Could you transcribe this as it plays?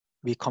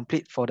we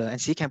complete for the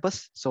NCE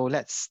campus. So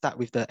let's start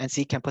with the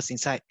NCE Campus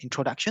Insight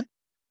Introduction.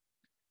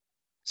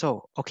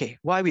 So, okay,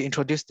 why we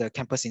introduce the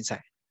Campus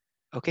Insight?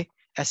 Okay,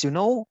 as you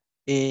know,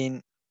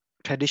 in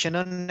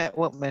traditional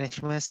network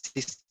management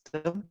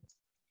system,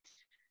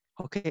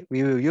 okay,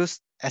 we will use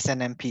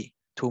SNMP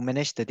to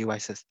manage the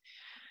devices.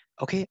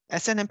 Okay,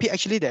 SNMP,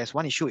 actually there's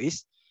one issue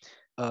is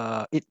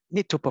it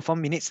need to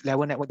perform minutes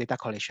level network data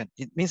collection.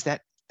 It means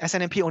that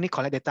SNMP only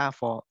collect data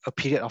for a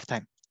period of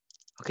time.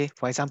 Okay,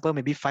 for example,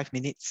 maybe 5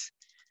 minutes,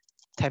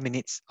 10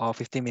 minutes, or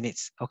 15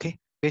 minutes, okay,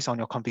 based on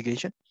your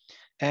configuration.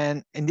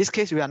 And in this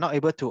case, we are not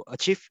able to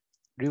achieve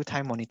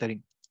real-time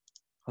monitoring.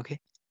 Okay,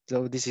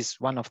 so this is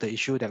one of the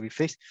issue that we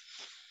face.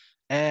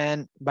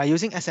 And by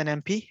using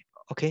SNMP,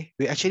 okay,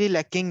 we're actually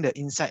lacking the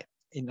insight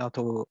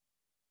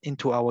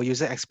into our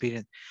user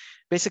experience.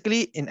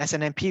 Basically, in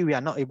SNMP, we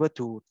are not able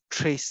to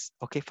trace,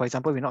 okay, for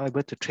example, we're not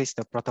able to trace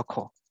the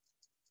protocol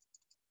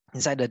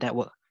inside the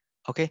network,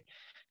 okay?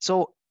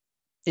 So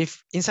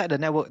if inside the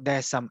network,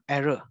 there's some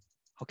error,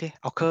 okay,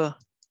 occur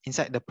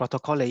inside the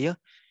protocol layer,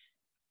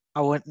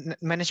 our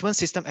management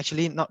system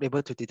actually not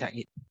able to detect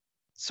it.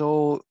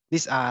 So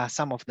these are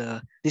some of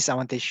the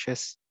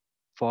disadvantages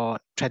for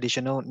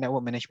traditional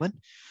network management.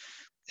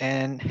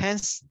 And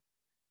hence,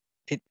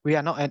 we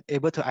are not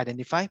able to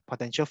identify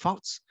potential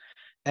faults.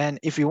 And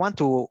if we want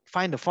to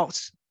find the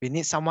faults, we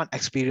need someone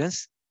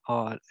experienced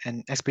or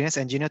an experienced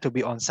engineer to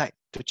be on site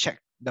to check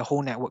the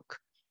whole network.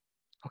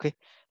 Okay,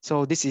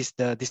 so this is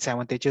the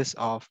disadvantages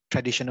of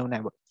traditional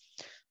network.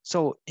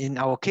 So in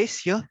our case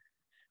here,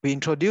 we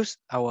introduce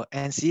our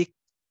NCE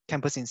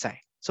Campus Insight.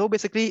 So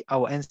basically,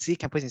 our NCE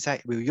Campus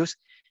Insight will use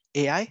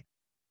AI,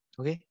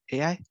 okay,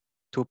 AI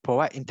to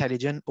provide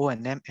intelligent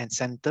O&M and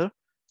center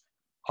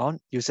on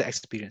user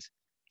experience.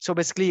 So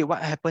basically,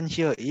 what happened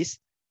here is,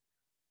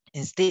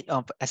 instead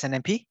of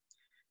SNMP,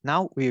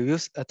 now we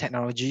use a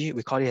technology,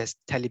 we call it as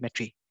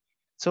telemetry.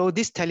 So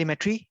this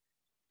telemetry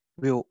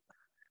will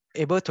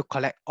able to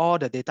collect all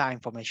the data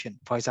information.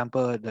 For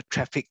example, the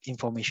traffic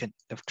information,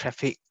 the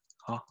traffic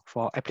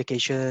for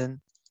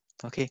application,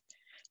 okay,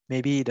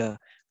 maybe the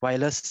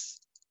wireless,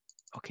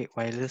 okay,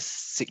 wireless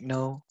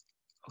signal,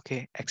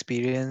 okay,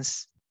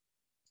 experience,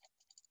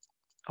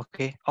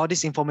 okay, all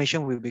this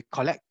information will be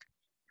collected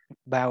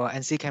by our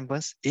NCE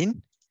campus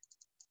in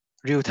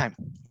real time,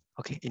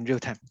 okay, in real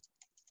time.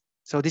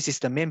 So this is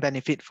the main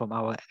benefit from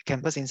our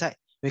Campus Insight.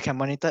 We can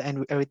monitor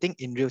and everything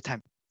in real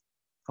time,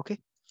 okay.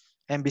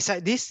 And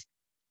beside this,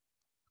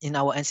 in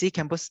our NCE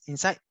Campus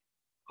Insight,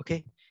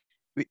 okay,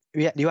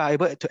 you are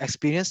able to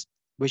experience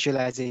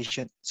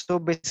visualization. So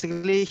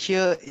basically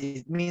here,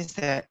 it means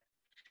that,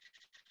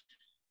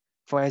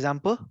 for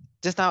example,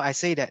 just now I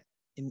say that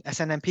in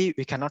SNMP,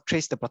 we cannot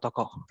trace the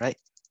protocol, right?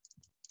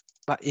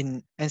 But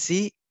in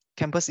NCE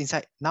Campus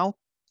Insight, now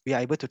we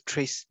are able to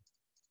trace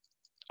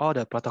all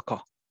the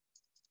protocol.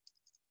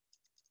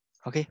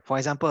 Okay, for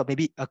example,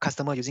 maybe a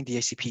customer using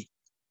DHCP,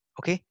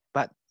 okay,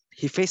 but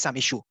he faced some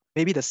issue.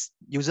 Maybe the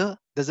user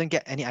doesn't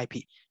get any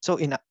IP. So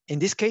in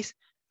this case,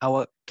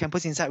 our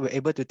Campus Insight will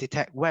able to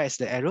detect where is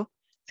the error,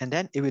 and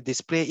then it will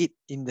display it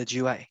in the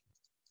GUI.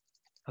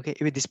 Okay,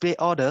 it will display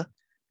all the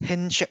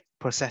handshake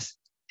process.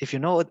 If you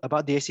know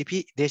about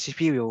DHCP,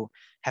 DHCP will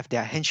have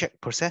their handshake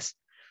process.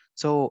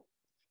 So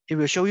it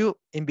will show you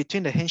in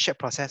between the handshake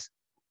process,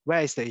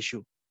 where is the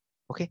issue,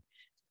 okay?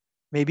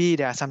 Maybe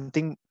there are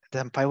something,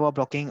 the firewall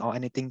blocking or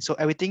anything. So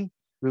everything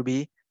will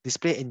be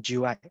displayed in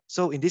GUI.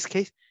 So in this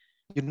case,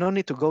 you don't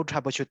need to go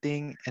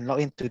troubleshooting and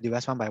log into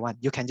device one by one.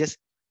 You can just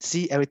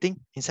see everything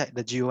inside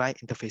the GUI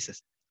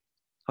interfaces.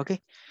 Okay,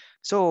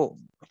 so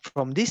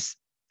from this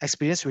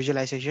experience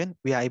visualization,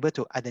 we are able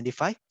to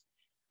identify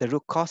the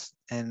root cause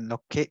and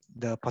locate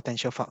the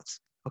potential faults.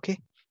 Okay,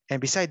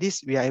 and beside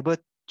this, we are able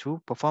to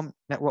perform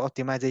network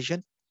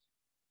optimization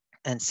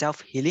and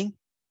self-healing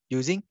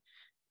using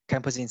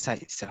Campus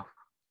Insight itself.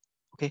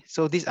 Okay,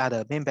 so these are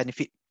the main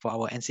benefit for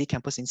our NCE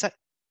Campus Insight.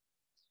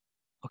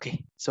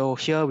 Okay, so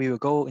here we will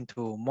go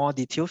into more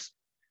details.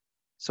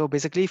 So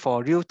basically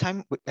for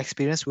real-time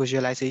experience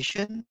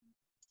visualization,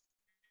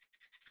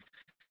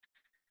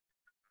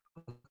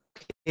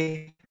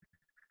 okay,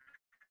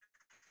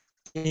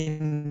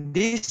 in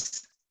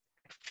these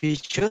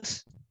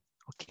features,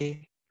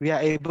 okay, we are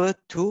able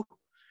to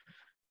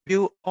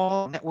view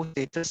all network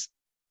status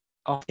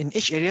of in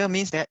each area.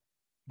 Means that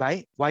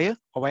by wire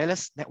or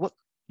wireless network,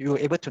 you are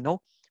able to know,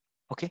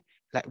 okay,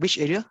 like which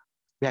area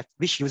we have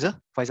which user.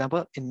 For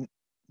example, in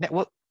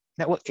network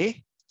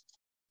A,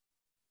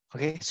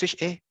 okay, switch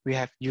A, we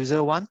have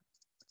user 1,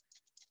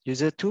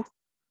 user 2,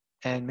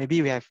 and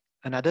maybe we have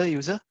another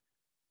user.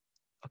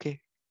 Okay,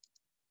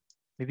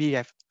 maybe we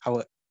have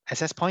our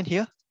access point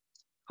here.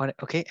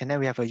 Okay, and then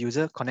we have a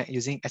user connect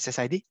using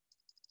SSID.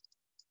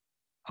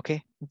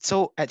 Okay,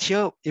 so at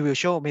here, it will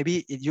show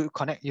maybe you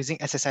connect using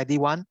SSID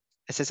 1,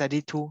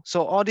 SSID 2.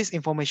 So all this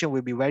information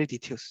will be very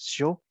detailed,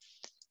 show,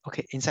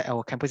 okay, inside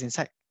our Campus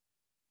Insight.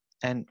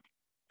 And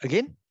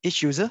again,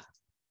 each user,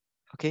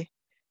 okay,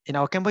 in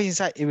our Campus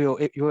Insight, you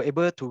will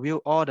able to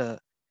view all the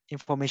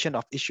information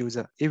of each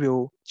user. It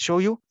will show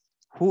you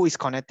who is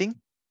connecting,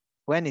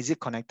 when is it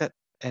connected,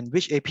 and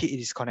which AP it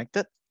is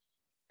connected,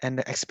 and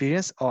the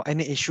experience or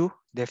any issue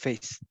they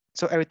face.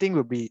 So everything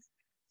will be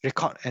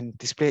recorded and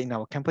displayed in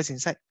our Campus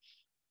Insight.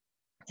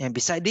 And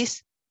beside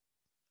this,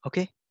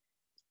 okay,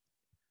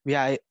 we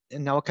are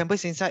in our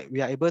Campus Insight,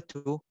 we are able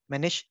to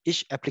manage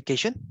each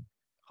application.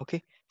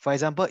 Okay, for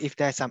example, if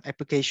there's some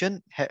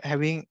application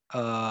having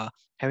a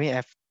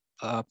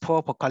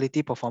poor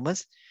quality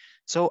performance,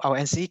 so our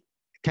NCE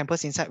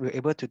Campus Insight will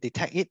able to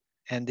detect it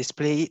and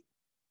display it,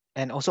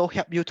 and also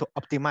help you to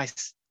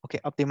optimize, okay,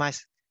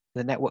 optimize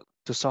the network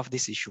to solve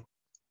this issue.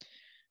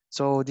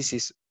 So this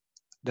is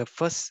the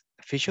first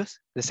features.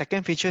 The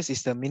second features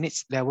is the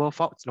minutes level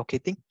fault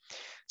locating.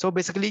 So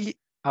basically,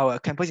 our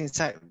Campus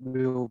Insight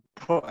will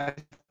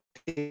proactively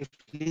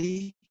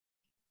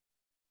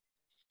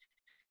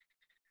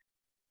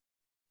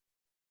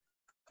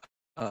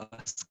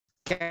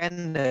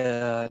scan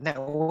the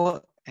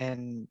network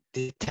and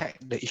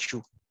detect the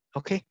issue.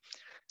 Okay,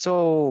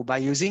 so by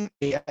using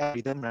AI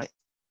algorithm, right?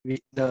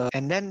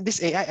 And then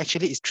this AI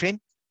actually is trained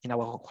in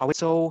our Huawei,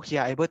 so he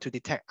are able to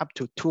detect up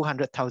to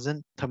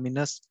 200,000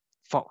 terminals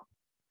fault.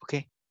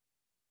 Okay,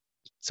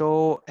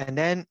 so and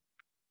then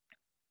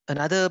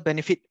another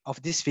benefit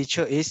of this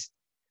feature is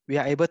we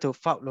are able to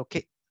fault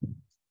locate.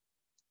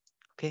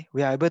 Okay,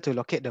 we are able to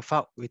locate the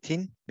fault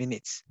within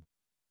minutes.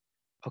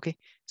 Okay,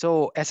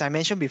 so as I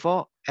mentioned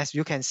before, as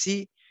you can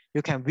see,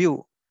 you can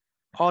view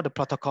all the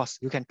protocols.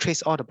 You can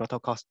trace all the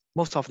protocols,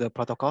 most of the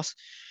protocols.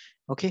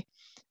 Okay,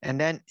 and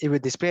then it will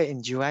display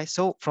in GUI.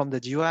 So from the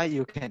GUI,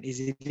 you can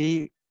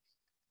easily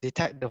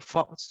detect the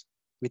faults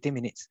within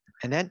minutes.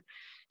 And then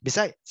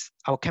besides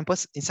our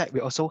Campus Insight,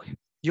 we also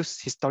use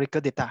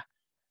historical data.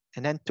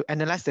 And then to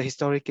analyze the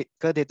historical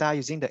data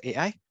using the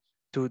AI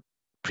to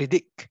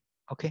predict,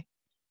 okay,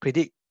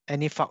 predict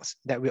any faults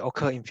that will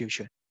occur in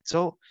future.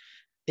 So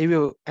it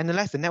will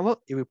analyze the network,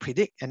 it will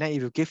predict, and then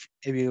it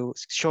will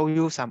show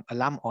you some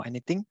alarm or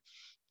anything.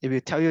 It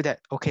will tell you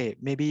that, okay,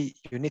 maybe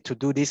you need to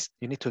do this,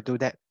 you need to do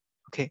that,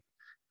 okay,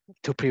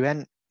 to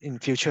prevent in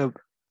future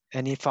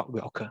any fault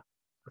will occur.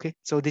 Okay,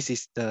 so this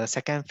is the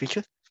second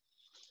feature.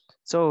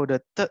 So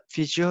the third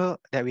feature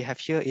that we have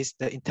here is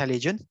the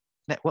intelligent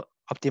network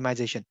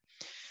optimization.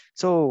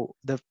 So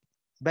the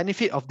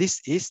benefit of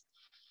this is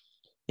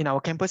in our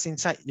Campus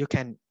Insight, you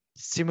can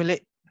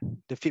simulate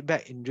the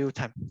feedback in real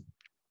time.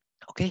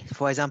 Okay,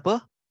 for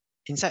example,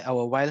 inside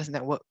our wireless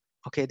network,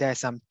 okay, there's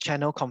some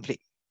channel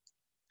conflict.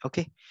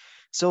 Okay,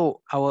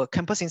 so our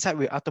Campus Insight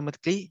will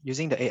automatically,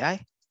 using the AI,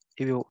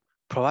 it will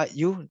provide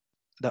you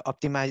the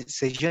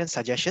optimization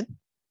suggestion,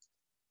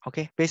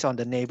 okay, based on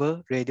the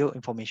neighbor radio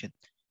information.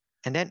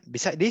 And then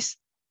beside this,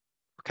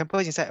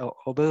 Campus Insight are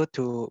able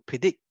to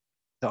predict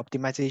the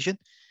optimization,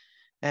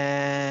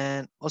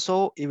 and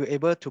also it will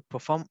able to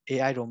perform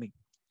AI roaming.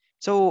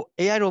 So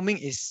AI roaming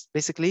is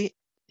basically,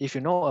 if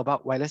you know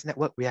about wireless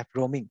network, we have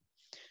roaming.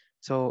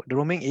 So the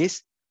roaming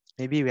is,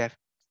 maybe we have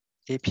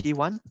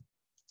AP1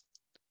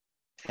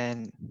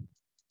 and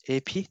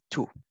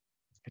AP2.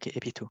 Okay,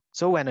 AP2.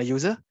 So when a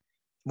user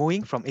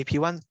moving from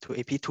AP1 to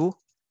AP2,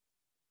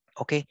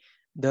 okay,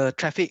 the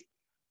traffic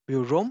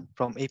will roam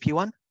from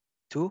AP1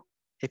 to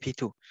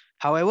AP2.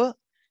 However,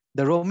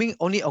 the roaming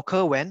only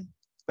occur when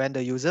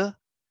the user,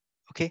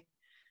 okay,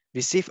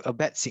 receive a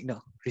bad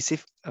signal,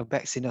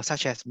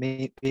 such as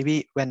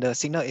maybe when the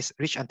signal is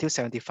reached until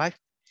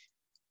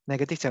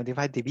negative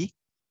 75 dB,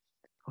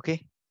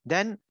 okay,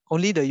 then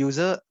only the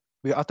user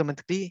will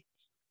automatically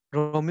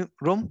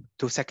roam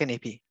to second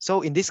AP.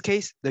 So in this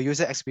case, the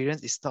user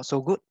experience is not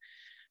so good.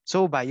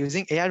 So by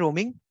using AI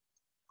roaming,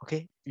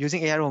 okay,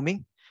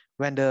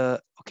 when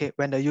the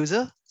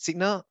user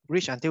signal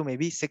reach until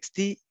maybe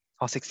 60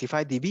 or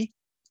 65 dB,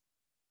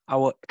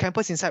 our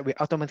Campus Insight will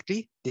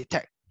automatically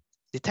detect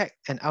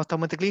and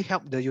automatically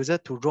help the user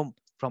to roam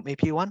from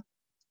AP1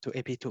 to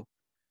AP2.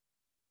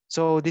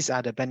 So these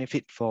are the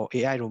benefit for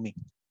AI roaming.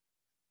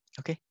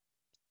 Okay,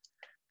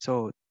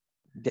 so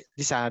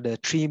these are the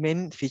three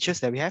main features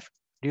that we have: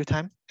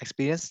 real-time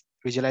experience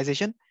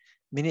visualization,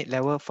 minute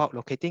level fault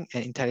locating,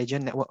 and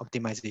intelligent network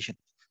optimization.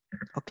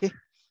 Okay.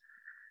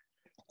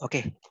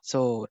 Okay,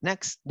 so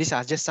next, these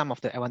are just some of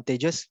the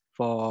advantages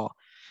for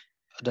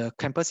the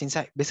Campus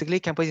Insight. Basically,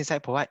 Campus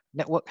Insight provide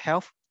network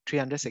health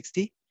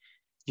 360,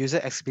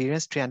 user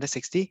experience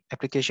 360,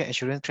 application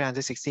assurance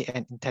 360,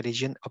 and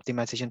intelligent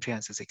optimization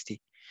 360.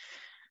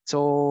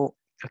 So,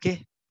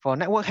 okay, for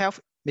network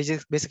health,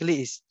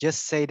 basically is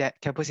just say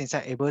that Campus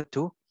Insight able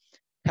to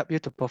help you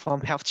to perform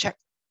health check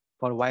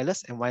for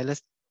wireless and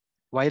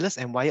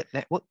wired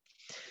network,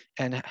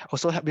 and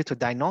also help you to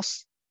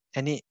diagnose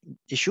any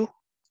issue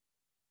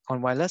on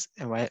wireless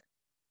and wired.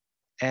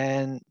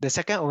 And the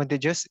second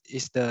advantages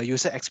is the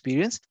user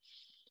experience.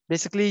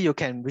 Basically, you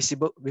can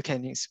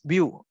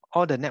view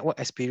all the network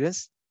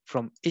experience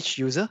from each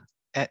user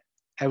at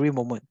every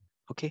moment.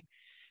 Okay,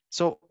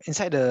 so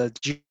inside the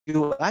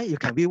GUI, you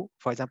can view,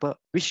 for example,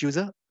 which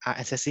user are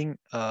accessing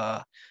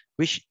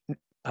which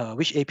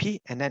AP,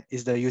 and then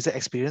is the user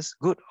experience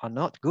good or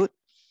not good.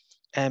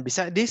 And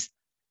beside this,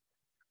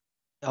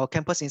 our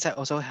Campus Insight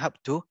also help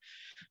to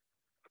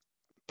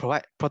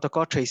provide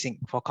protocol tracing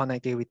for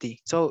connectivity.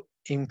 So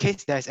in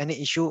case there's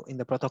any issue in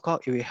the protocol,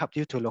 it will help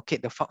you to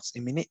locate the faults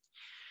in minute.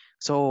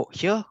 So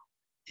here,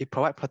 it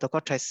provides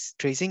protocol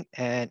tracing,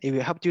 and it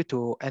will help you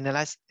to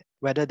analyze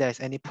whether there's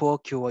any poor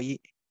QoE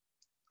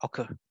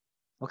occur.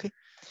 Okay.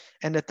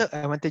 And the third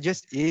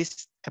advantages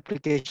is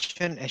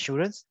application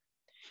assurance.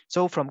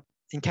 So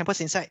in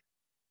Campus Insight,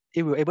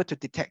 it will able to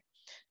detect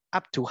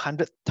up to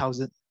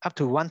 100,000, up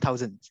to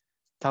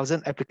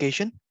 1,000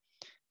 application.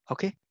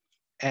 Okay.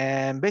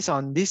 And based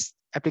on this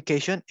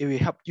application, it will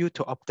help you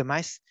to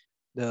optimize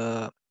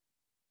the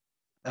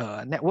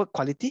network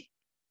quality.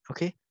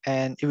 Okay.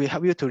 And it will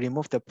help you to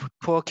remove the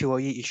poor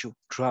QoE issue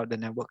throughout the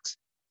networks.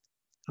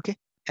 Okay.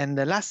 And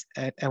the last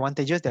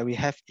advantages that we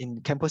have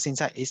in Campus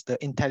Insight is the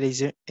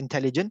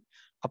intelligent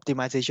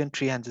optimization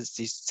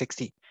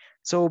 360.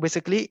 So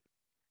basically,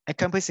 at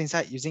Campus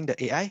Insight using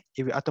the AI,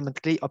 it will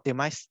automatically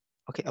optimize,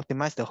 okay,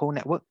 optimize the whole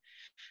network.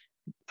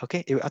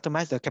 Okay, it will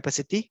optimize the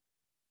capacity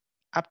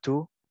up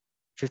to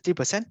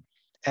 50%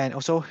 and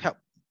also help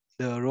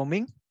the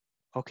roaming,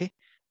 okay,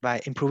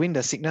 by improving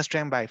the signal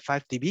strength by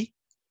 5 dB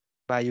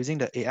by using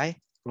the AI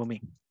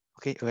roaming,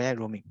 okay, AI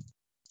roaming.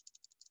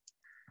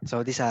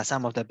 So these are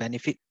some of the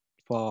benefits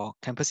for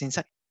Campus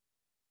Insight.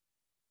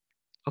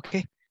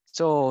 Okay,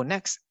 so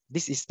next,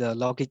 this is the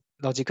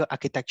logical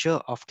architecture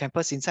of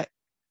Campus Insight.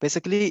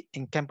 Basically,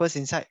 in Campus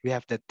Insight, we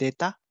have the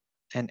data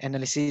and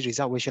analysis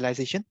result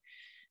visualization.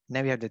 And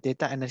then we have the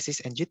data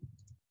analysis engine,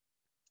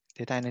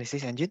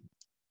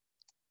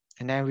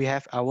 and then we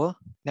have our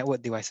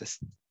network devices.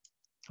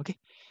 Okay,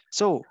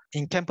 so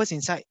in Campus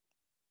Insight,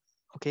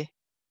 okay,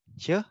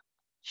 here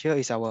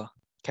is our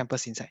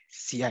Campus Insight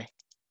CI.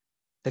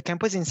 The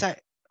Campus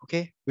Insight,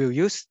 okay, will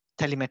use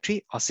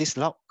telemetry or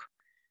syslog,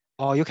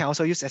 or you can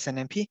also use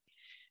SNMP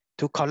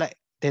to collect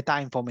data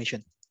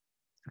information.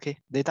 Okay,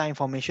 data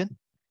information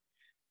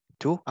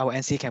to our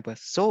NCE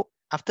campus. So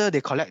after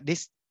they collect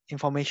this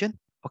information,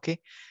 okay,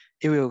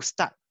 it will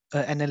start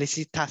an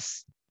analysis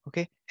task,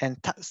 okay, and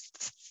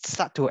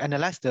start to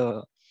analyze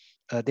the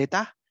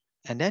data.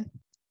 And then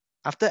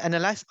after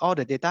analyze all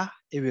the data,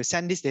 it will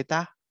send this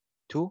data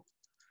to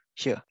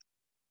here,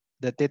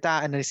 the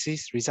data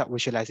analysis result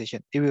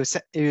visualization. It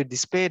will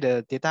display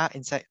the data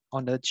inside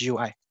on the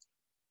GUI.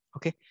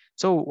 Okay,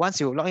 so once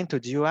you log into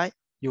GUI,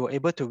 you are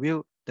able to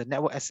view the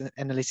network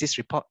analysis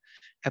report,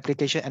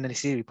 application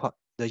analysis report,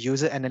 the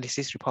user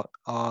analysis report,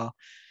 or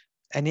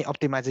any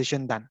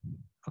optimization done.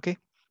 Okay,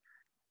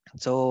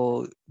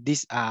 so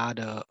these are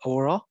the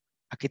overall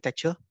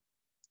architecture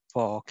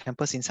for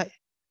Campus Insight.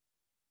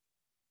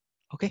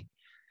 Okay,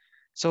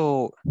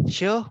 so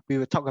here we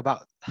will talk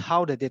about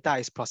how the data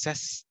is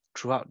processed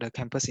throughout the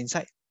Campus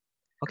Insight.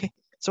 Okay,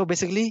 so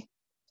basically,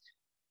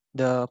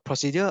 the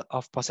procedure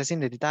of processing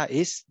the data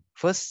is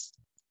first,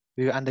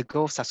 we will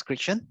undergo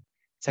subscription.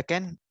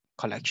 Second,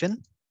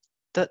 collection.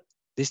 Third,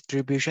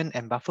 distribution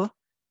and buffer.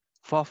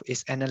 Fourth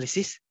is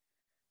analysis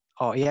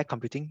or AI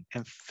computing.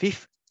 And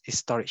fifth is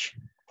storage.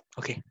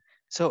 Okay,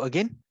 so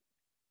again,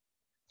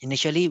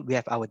 initially we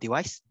have our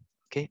device,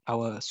 okay,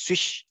 our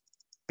switch,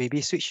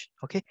 baby switch,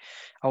 okay.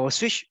 Our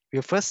switch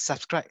will first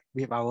subscribe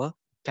with our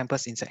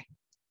Campus Insight,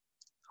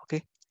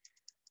 okay.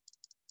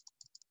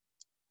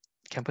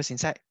 Campus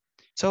Insight.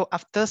 So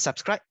after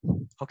subscribe,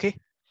 okay,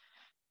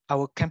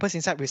 our Campus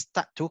Insight will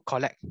start to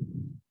collect.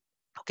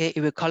 Okay,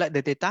 it will collect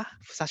the data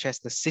such as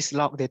the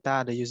syslog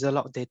data, the user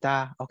log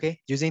data,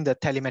 okay, using the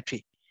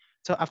telemetry.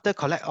 So after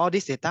collect all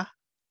this data,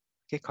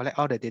 okay, collect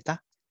all the data,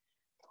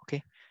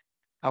 okay,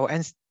 our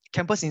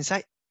Campus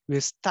Insight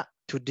will start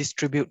to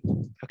distribute.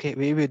 Okay,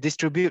 we will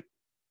distribute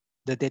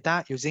the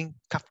data using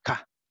Kafka.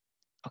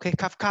 Okay,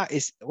 Kafka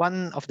is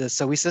one of the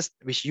services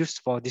which used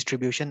for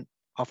distribution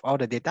of all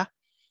the data.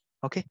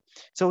 Okay,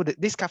 so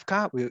this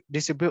Kafka will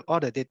distribute all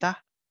the data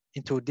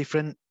into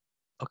different,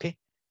 okay,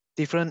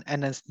 different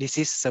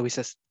analysis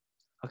services.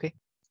 Okay,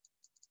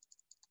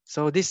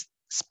 so this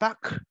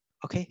Spark,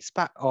 okay,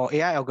 Spark or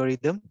AI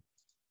algorithm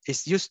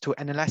is used to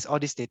analyze all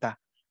this data.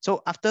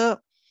 So after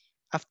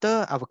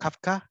our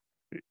Kafka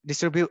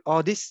distribute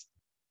all this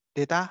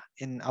data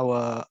in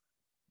our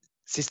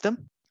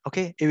system,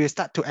 okay, it will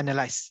start to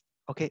analyze.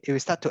 Okay, it will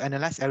start to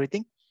analyze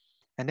everything,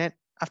 and then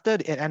after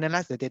it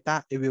analyze the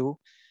data, it will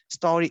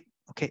store it.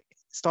 Okay,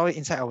 store it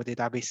inside our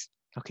database.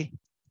 Okay,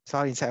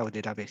 store it inside our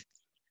database.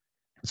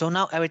 So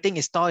now everything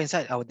is stored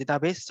inside our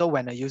database. So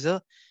when a user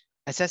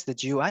access the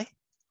GUI,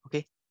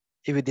 okay,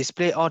 it will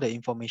display all the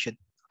information.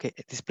 Okay,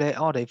 display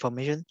all the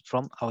information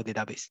from our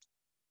database.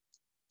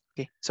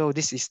 Okay, so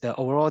this is the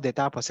overall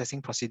data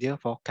processing procedure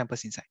for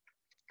Campus Insight.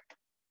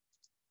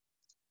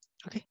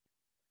 Okay,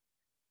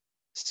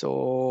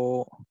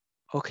 so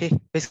okay,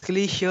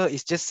 basically here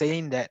is just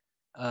saying that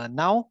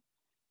now,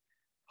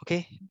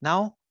 okay,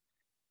 now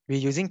we're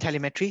using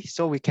telemetry,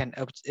 so we can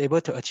able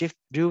to achieve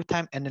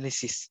real-time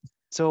analysis.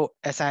 So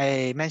as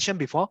I mentioned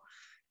before,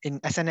 in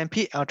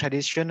SNMP, our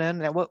traditional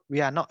network,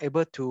 we are not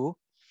able to,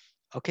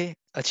 okay,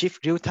 achieve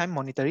real-time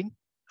monitoring.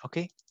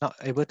 Okay, not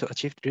able to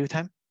achieve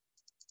real-time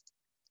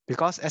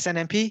because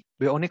SNMP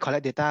will only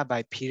collect data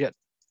by period.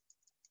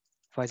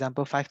 For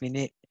example, 5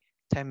 minutes,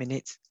 10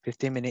 minutes,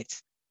 15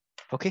 minutes.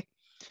 Okay.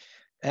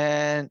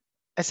 And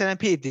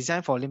SNMP is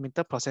designed for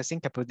limited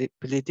processing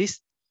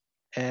capabilities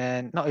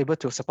and not able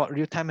to support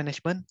real-time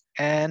management.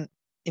 And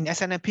in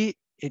SNMP,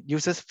 it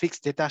uses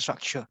fixed data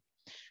structure.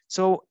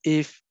 So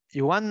if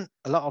you want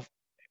a lot of,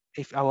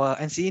 if our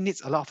NCE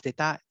needs a lot of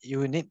data,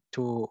 you need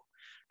to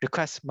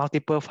request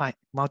multiple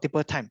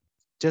time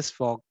just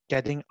for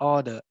getting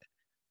all the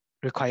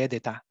required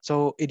data.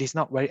 So it is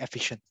not very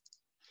efficient.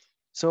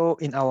 So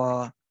in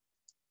our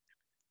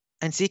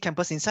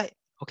NCE-Campus Insight,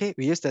 okay,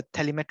 we use the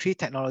telemetry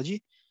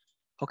technology.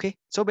 Okay,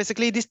 so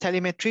basically this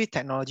telemetry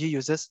technology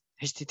uses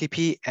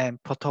HTTP and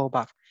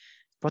protobuf.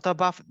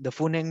 Protobuf, the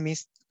full name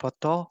means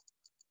protocol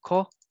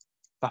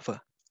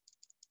buffer.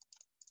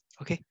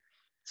 Okay,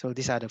 so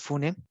these are the full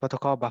name,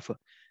 protocol buffer.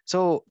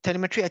 So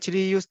telemetry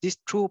actually use these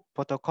two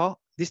protocol,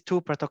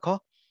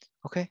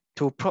 okay,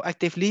 to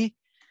proactively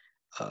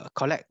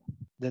collect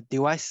the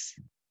device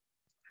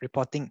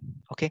reporting.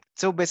 Okay,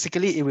 so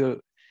basically it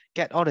will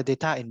get all the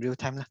data in real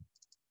time.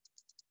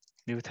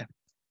 Real time.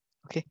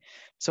 Okay,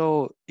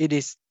 so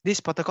this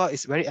protocol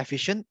is very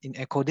efficient in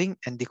encoding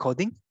and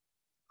decoding.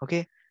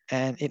 Okay,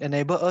 and it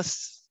enables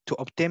us to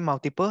obtain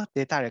multiple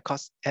data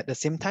records at the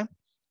same time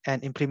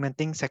and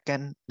implementing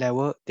second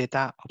level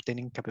data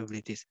obtaining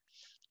capabilities.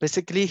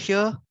 Basically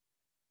here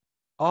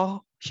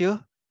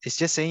is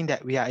just saying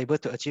that we are able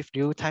to achieve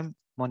real-time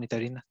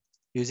monitoring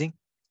using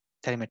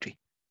telemetry.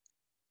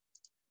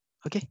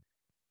 Okay,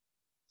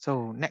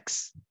 so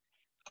next.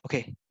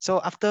 Okay,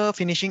 so after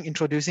finishing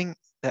introducing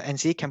the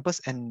NCE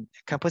Campus and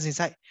Campus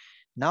Insight,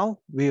 now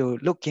we'll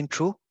look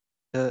into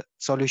the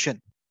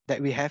solution that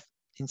we have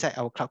inside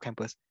our cloud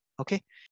campus. Okay,